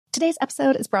Today's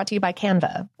episode is brought to you by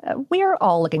Canva. We're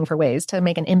all looking for ways to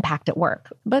make an impact at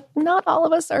work, but not all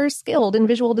of us are skilled in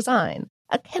visual design.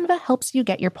 Canva helps you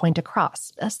get your point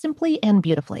across, simply and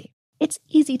beautifully. It's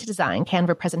easy to design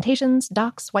Canva presentations,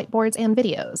 docs, whiteboards, and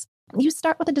videos. You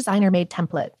start with a designer-made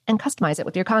template and customize it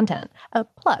with your content.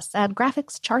 Plus, add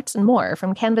graphics, charts, and more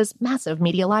from Canva's massive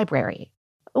media library.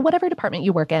 Whatever department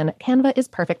you work in, Canva is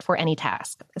perfect for any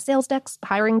task. Sales decks,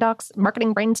 hiring docs,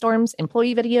 marketing brainstorms,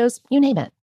 employee videos, you name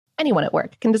it. Anyone at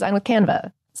work can design with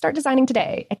Canva. Start designing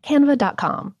today at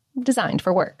canva.com. Designed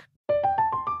for work.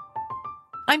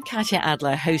 I'm Katya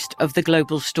Adler, host of The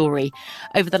Global Story.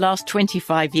 Over the last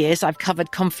 25 years, I've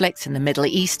covered conflicts in the Middle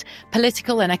East,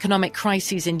 political and economic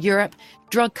crises in Europe,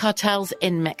 drug cartels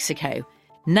in Mexico.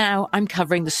 Now I'm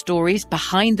covering the stories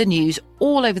behind the news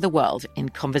all over the world in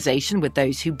conversation with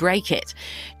those who break it.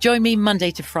 Join me Monday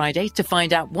to Friday to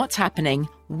find out what's happening,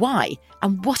 why,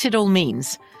 and what it all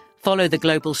means. Follow The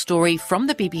Global Story from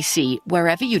the BBC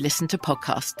wherever you listen to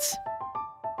podcasts.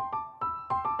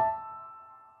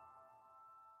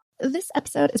 This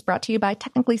episode is brought to you by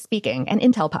Technically Speaking, an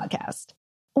Intel podcast.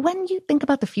 When you think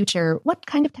about the future, what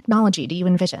kind of technology do you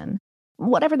envision?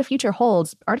 Whatever the future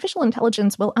holds, artificial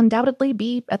intelligence will undoubtedly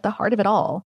be at the heart of it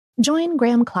all. Join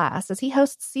Graham Class as he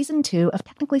hosts Season 2 of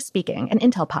Technically Speaking, an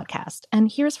Intel podcast, and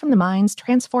hears from the minds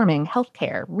transforming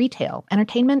healthcare, retail,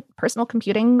 entertainment, personal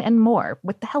computing, and more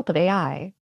with the help of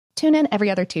AI. Tune in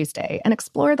every other Tuesday and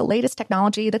explore the latest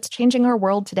technology that's changing our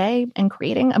world today and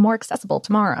creating a more accessible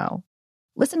tomorrow.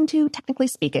 Listen to Technically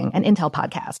Speaking, an Intel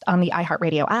podcast on the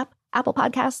iHeartRadio app, Apple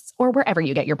Podcasts, or wherever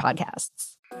you get your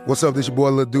podcasts. What's up, this your boy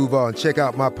Lil Duval, and check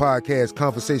out my podcast,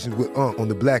 Conversations with Unc, on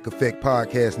the Black Effect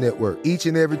Podcast Network. Each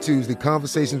and every Tuesday,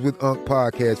 Conversations with Unc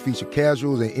podcast feature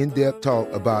casuals and in-depth talk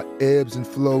about ebbs and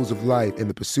flows of life and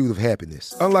the pursuit of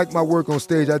happiness. Unlike my work on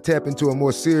stage, I tap into a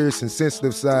more serious and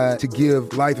sensitive side to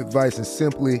give life advice and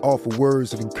simply offer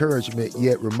words of encouragement,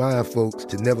 yet remind folks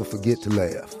to never forget to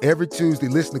laugh. Every Tuesday,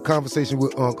 listen to Conversations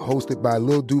with Unc, hosted by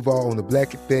Lil Duval on the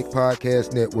Black Effect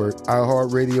Podcast Network,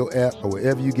 iHeartRadio app, or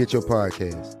wherever you get your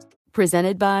podcasts.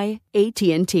 Presented by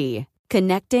AT&T.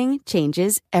 Connecting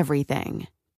changes everything.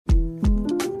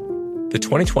 The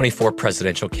 2024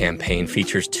 presidential campaign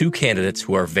features two candidates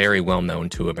who are very well known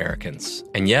to Americans.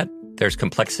 And yet, there's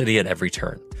complexity at every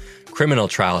turn. Criminal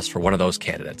trials for one of those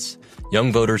candidates.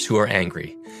 Young voters who are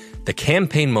angry. The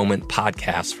Campaign Moment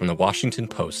podcast from the Washington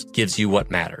Post gives you what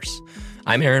matters.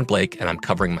 I'm Aaron Blake, and I'm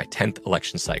covering my 10th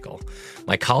election cycle.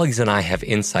 My colleagues and I have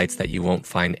insights that you won't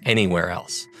find anywhere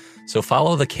else. So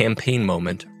follow The Campaign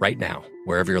Moment right now,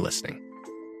 wherever you're listening.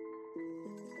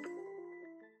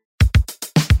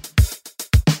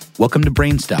 Welcome to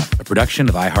Brainstuff, a production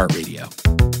of iHeartRadio.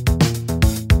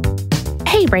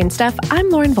 Hey, Brainstuff, I'm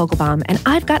Lauren Vogelbaum, and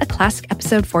I've got a classic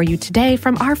episode for you today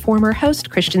from our former host,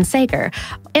 Christian Sager.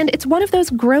 And it's one of those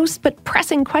gross but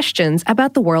pressing questions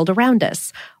about the world around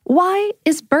us. Why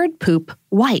is bird poop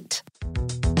white?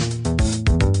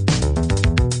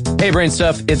 Hey,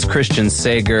 Brainstuff, it's Christian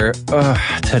Sager.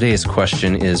 Today's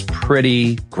question is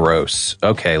pretty gross.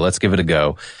 Okay, let's give it a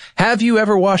go. Have you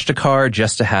ever washed a car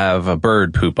just to have a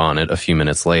bird poop on it a few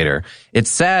minutes later?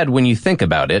 It's sad when you think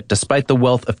about it. Despite the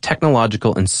wealth of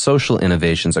technological and social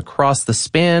innovations across the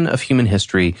span of human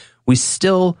history, we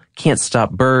still can't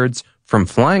stop birds from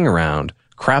flying around,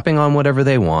 crapping on whatever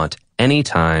they want,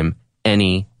 anytime,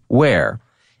 anywhere.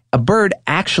 A bird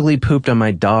actually pooped on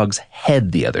my dog's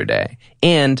head the other day.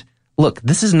 And look,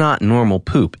 this is not normal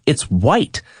poop. It's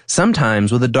white,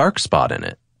 sometimes with a dark spot in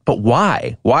it. But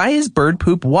why? Why is bird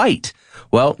poop white?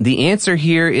 Well, the answer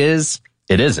here is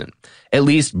it isn't. At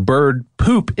least bird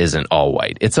poop isn't all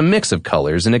white. It's a mix of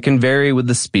colors, and it can vary with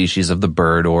the species of the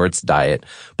bird or its diet.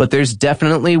 But there's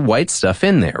definitely white stuff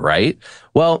in there, right?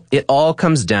 Well, it all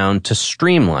comes down to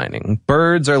streamlining.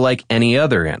 Birds are like any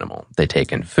other animal. They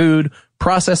take in food,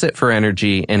 process it for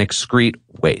energy, and excrete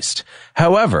waste.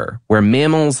 However, where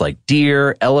mammals like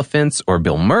deer, elephants, or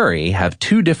Bill Murray have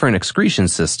two different excretion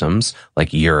systems,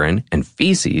 like urine and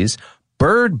feces,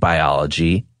 bird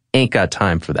biology ain't got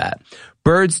time for that.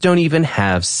 Birds don't even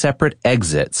have separate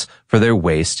exits for their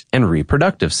waste and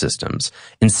reproductive systems.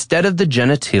 Instead of the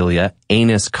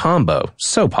genitalia-anus combo,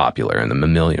 so popular in the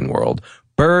mammalian world,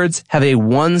 birds have a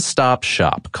one-stop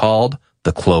shop called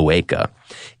the cloaca.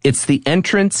 It's the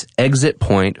entrance-exit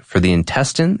point for the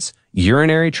intestines,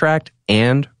 urinary tract,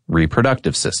 and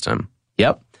reproductive system.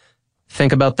 Yep.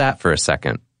 Think about that for a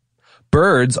second.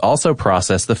 Birds also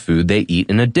process the food they eat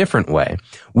in a different way.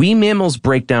 We mammals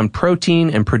break down protein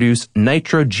and produce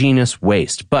nitrogenous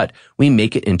waste, but we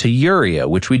make it into urea,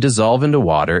 which we dissolve into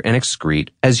water and excrete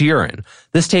as urine.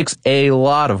 This takes a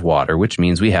lot of water, which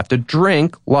means we have to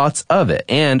drink lots of it,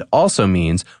 and also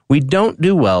means we don't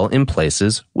do well in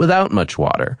places without much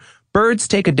water. Birds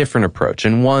take a different approach,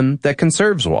 and one that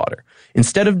conserves water.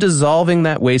 Instead of dissolving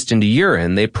that waste into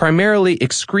urine, they primarily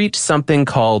excrete something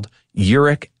called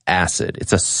uric acid.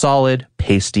 It's a solid,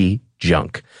 pasty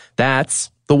junk.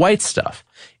 That's the white stuff.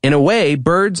 In a way,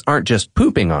 birds aren't just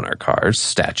pooping on our cars,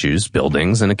 statues,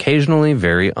 buildings, and occasionally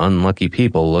very unlucky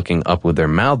people looking up with their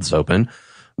mouths open.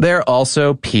 They're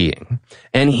also peeing.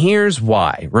 And here's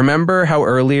why. Remember how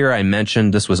earlier I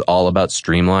mentioned this was all about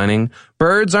streamlining?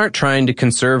 Birds aren't trying to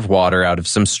conserve water out of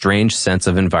some strange sense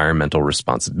of environmental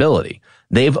responsibility.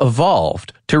 They've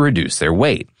evolved to reduce their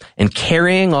weight. And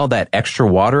carrying all that extra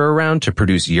water around to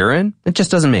produce urine, it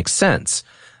just doesn't make sense.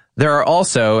 There are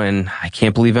also, and I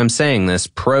can't believe I'm saying this,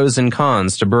 pros and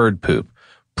cons to bird poop.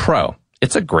 Pro,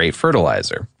 it's a great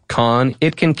fertilizer. Con,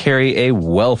 it can carry a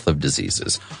wealth of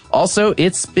diseases. Also,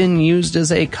 it's been used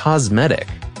as a cosmetic,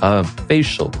 a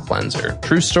facial cleanser.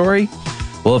 True story?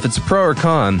 Well, if it's a pro or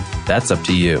con, that's up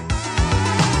to you.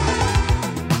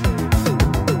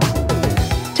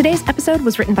 Today's episode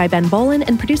was written by Ben Bolin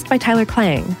and produced by Tyler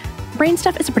Klang.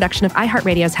 Brainstuff is a production of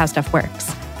iHeartRadio's How Stuff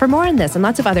Works. For more on this and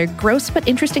lots of other gross but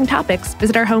interesting topics,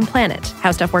 visit our home planet,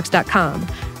 howstuffworks.com.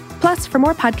 Plus, for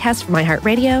more podcasts from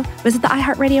iHeartRadio, visit the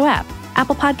iHeartRadio app,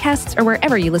 Apple Podcasts, or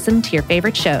wherever you listen to your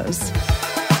favorite shows.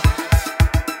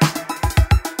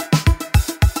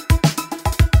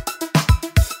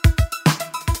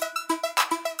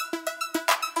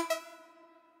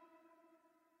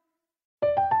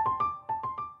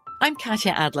 I'm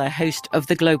Katya Adler, host of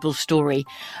The Global Story.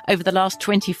 Over the last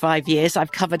 25 years,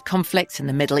 I've covered conflicts in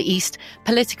the Middle East,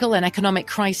 political and economic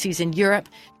crises in Europe,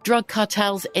 drug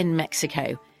cartels in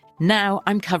Mexico. Now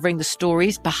I'm covering the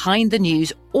stories behind the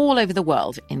news all over the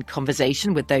world in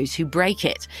conversation with those who break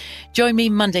it. Join me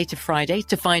Monday to Friday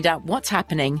to find out what's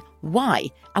happening, why,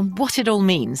 and what it all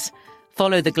means.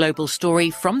 Follow The Global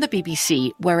Story from the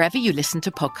BBC wherever you listen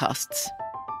to podcasts.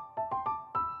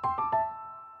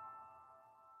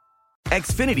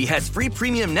 Xfinity has free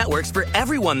premium networks for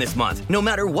everyone this month, no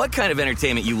matter what kind of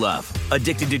entertainment you love.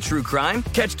 Addicted to true crime?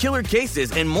 Catch killer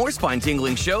cases and more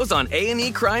spine-tingling shows on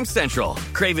A&E Crime Central.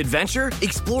 Crave adventure?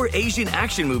 Explore Asian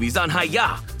action movies on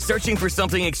Hi-YAH. Searching for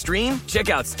something extreme? Check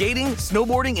out skating,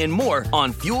 snowboarding, and more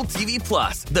on Fuel TV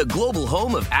Plus, the global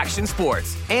home of action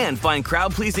sports. And find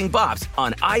crowd-pleasing bops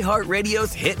on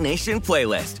iHeartRadio's Hit Nation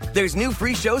playlist. There's new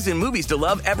free shows and movies to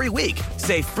love every week.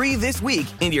 Say free this week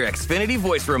in your Xfinity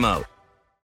voice remote.